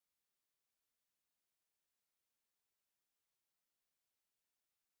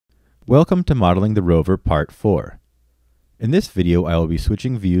Welcome to Modeling the Rover Part 4. In this video I will be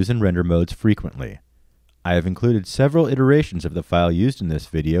switching views and render modes frequently. I have included several iterations of the file used in this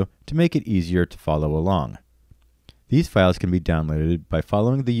video to make it easier to follow along. These files can be downloaded by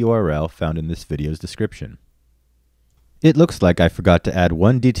following the URL found in this video's description. It looks like I forgot to add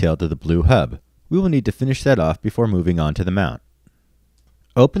one detail to the blue hub. We will need to finish that off before moving on to the mount.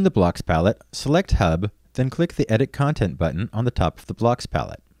 Open the Blocks palette, select Hub, then click the Edit Content button on the top of the Blocks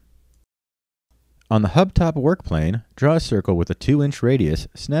palette. On the hub top workplane, draw a circle with a 2-inch radius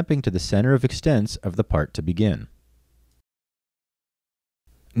snapping to the center of extents of the part to begin.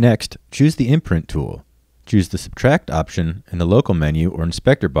 Next, choose the Imprint tool. Choose the Subtract option in the Local menu or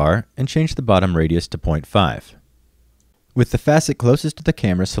Inspector bar and change the bottom radius to 0.5. With the facet closest to the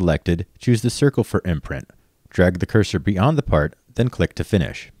camera selected, choose the circle for imprint. Drag the cursor beyond the part, then click to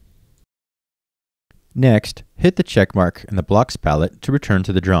finish. Next, hit the check mark in the Blocks palette to return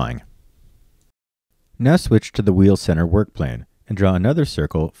to the drawing. Now switch to the Wheel Center workplane and draw another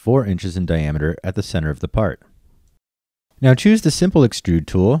circle 4 inches in diameter at the center of the part. Now choose the Simple Extrude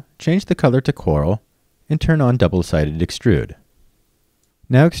tool, change the color to coral, and turn on double-sided extrude.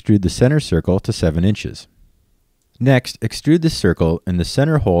 Now extrude the center circle to 7 inches. Next, extrude the circle in the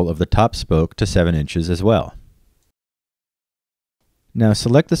center hole of the top spoke to 7 inches as well. Now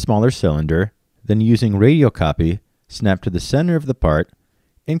select the smaller cylinder, then using radial copy, snap to the center of the part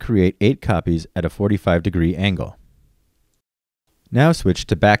and create 8 copies at a 45-degree angle. Now switch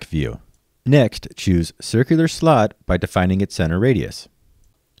to back view. Next, choose Circular Slot by defining its center radius.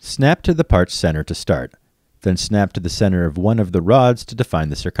 Snap to the part's center to start, then snap to the center of one of the rods to define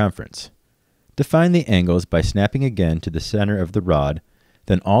the circumference. Define the angles by snapping again to the center of the rod,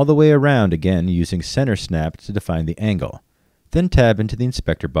 then all the way around again using Center Snap to define the angle. Then tab into the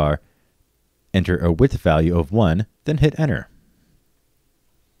Inspector bar, enter a width value of 1, then hit Enter.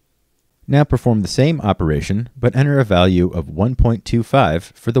 Now perform the same operation, but enter a value of 1.25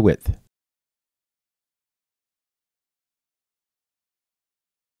 for the width.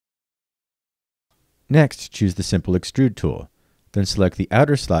 Next, choose the Simple Extrude tool. Then select the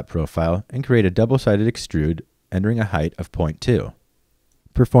outer slot profile and create a double-sided extrude, entering a height of 0.2.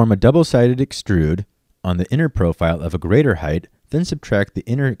 Perform a double-sided extrude on the inner profile of a greater height, then subtract the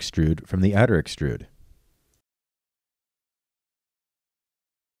inner extrude from the outer extrude.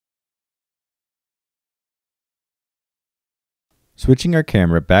 Switching our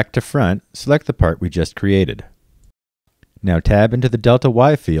camera back to front, select the part we just created. Now tab into the delta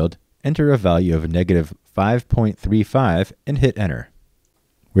Y field, enter a value of negative 5.35 and hit Enter.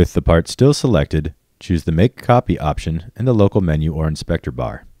 With the part still selected, choose the Make Copy option in the Local menu or Inspector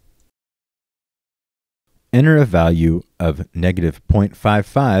bar. Enter a value of negative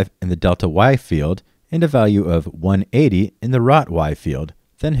 0.55 in the delta Y field and a value of 180 in the rot Y field,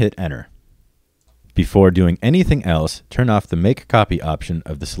 then hit Enter. Before doing anything else, turn off the Make Copy option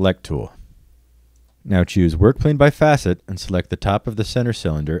of the Select tool. Now choose Workplane by Facet and select the top of the center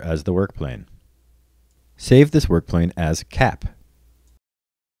cylinder as the workplane. Save this workplane as Cap.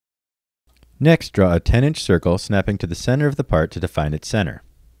 Next, draw a 10-inch circle snapping to the center of the part to define its center.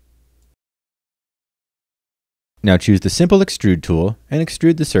 Now choose the Simple Extrude tool and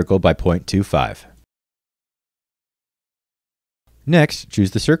extrude the circle by 0.25. Next,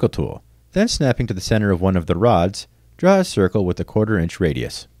 choose the Circle tool. Then snapping to the center of one of the rods, draw a circle with a 1/4-inch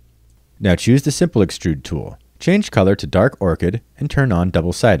radius. Now choose the Simple Extrude tool. Change color to Dark Orchid and turn on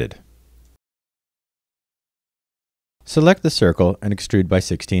double-sided. Select the circle and extrude by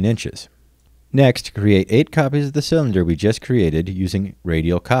 16 inches. Next, create 8 copies of the cylinder we just created using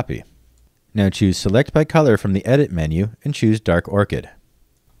radial copy. Now choose Select by Color from the Edit menu and choose Dark Orchid.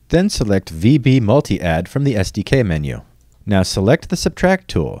 Then select VB Multi-Add from the SDK menu. Now select the Subtract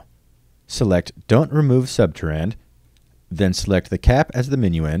tool. Select Don't Remove Subterrand, then select the cap as the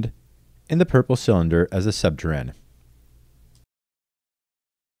minuend and the purple cylinder as the subterrand.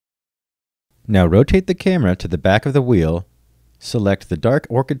 Now rotate the camera to the back of the wheel, select the Dark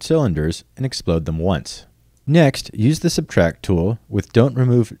Orchid cylinders and explode them once. Next, use the Subtract tool with Don't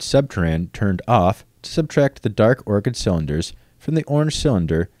Remove Subterrand turned off to subtract the Dark Orchid cylinders from the orange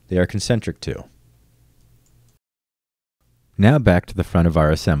cylinder they are concentric to. Now back to the front of our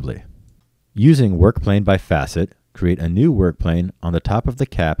assembly. Using Workplane by Facet, create a new workplane on the top of the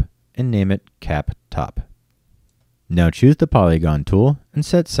cap and name it Cap Top. Now choose the Polygon tool and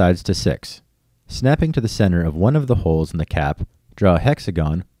set sides to 6. Snapping to the center of one of the holes in the cap, draw a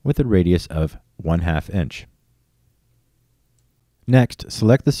hexagon with a radius of 1/2 inch. Next,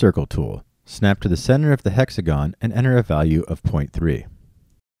 select the Circle tool. Snap to the center of the hexagon and enter a value of 0.3.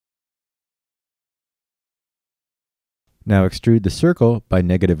 Now extrude the circle by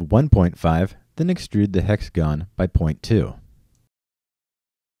 -1.5, then extrude the hexagon by 0.2.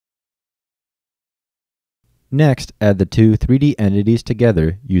 Next, add the two 3D entities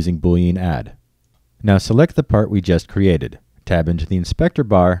together using Boolean add. Now select the part we just created, tab into the inspector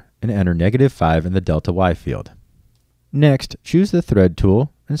bar, and enter -5 in the delta Y field. Next, choose the thread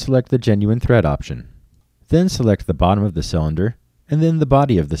tool and select the genuine thread option. Then select the bottom of the cylinder, and then the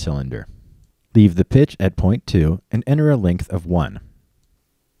body of the cylinder. Leave the pitch at 0.2 and enter a length of 1.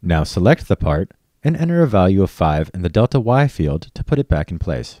 Now select the part and enter a value of 5 in the delta Y field to put it back in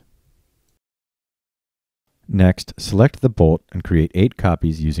place. Next, select the bolt and create 8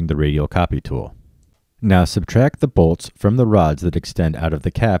 copies using the radial copy tool. Now subtract the bolts from the rods that extend out of the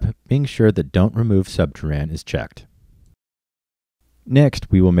cap, being sure that Don't Remove Subterrane is checked.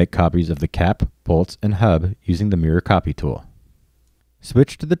 Next, we will make copies of the cap, bolts, and hub using the Mirror Copy tool.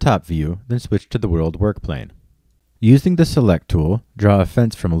 Switch to the top view, then switch to the world workplane. Using the Select tool, draw a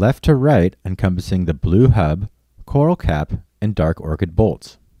fence from left to right encompassing the blue hub, coral cap, and dark orchid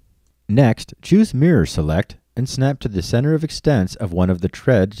bolts. Next, choose Mirror Select and snap to the center of extents of one of the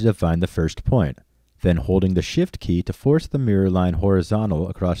treads to define the first point. Then holding the Shift key to force the mirror line horizontal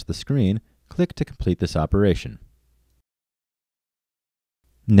across the screen, click to complete this operation.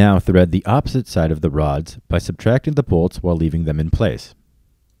 Now thread the opposite side of the rods by subtracting the bolts while leaving them in place.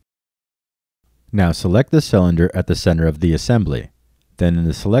 Now select the cylinder at the center of the assembly. Then in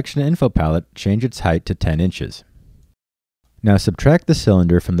the Selection Info palette, change its height to 10 inches. Now subtract the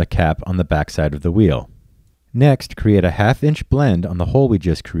cylinder from the cap on the back side of the wheel. Next, create a 1/2 inch blend on the hole we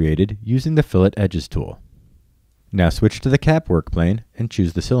just created using the Fillet Edges tool. Now switch to the cap workplane and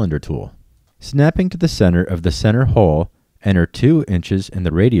choose the Cylinder tool. Snapping to the center of the center hole, enter 2 inches in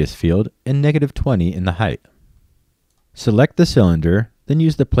the radius field and -20 in the height. Select the cylinder, then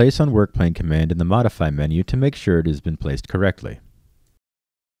use the Place on Workplane command in the Modify menu to make sure it has been placed correctly.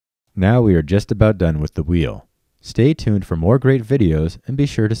 Now we are just about done with the wheel. Stay tuned for more great videos and be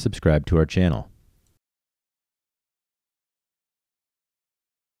sure to subscribe to our channel.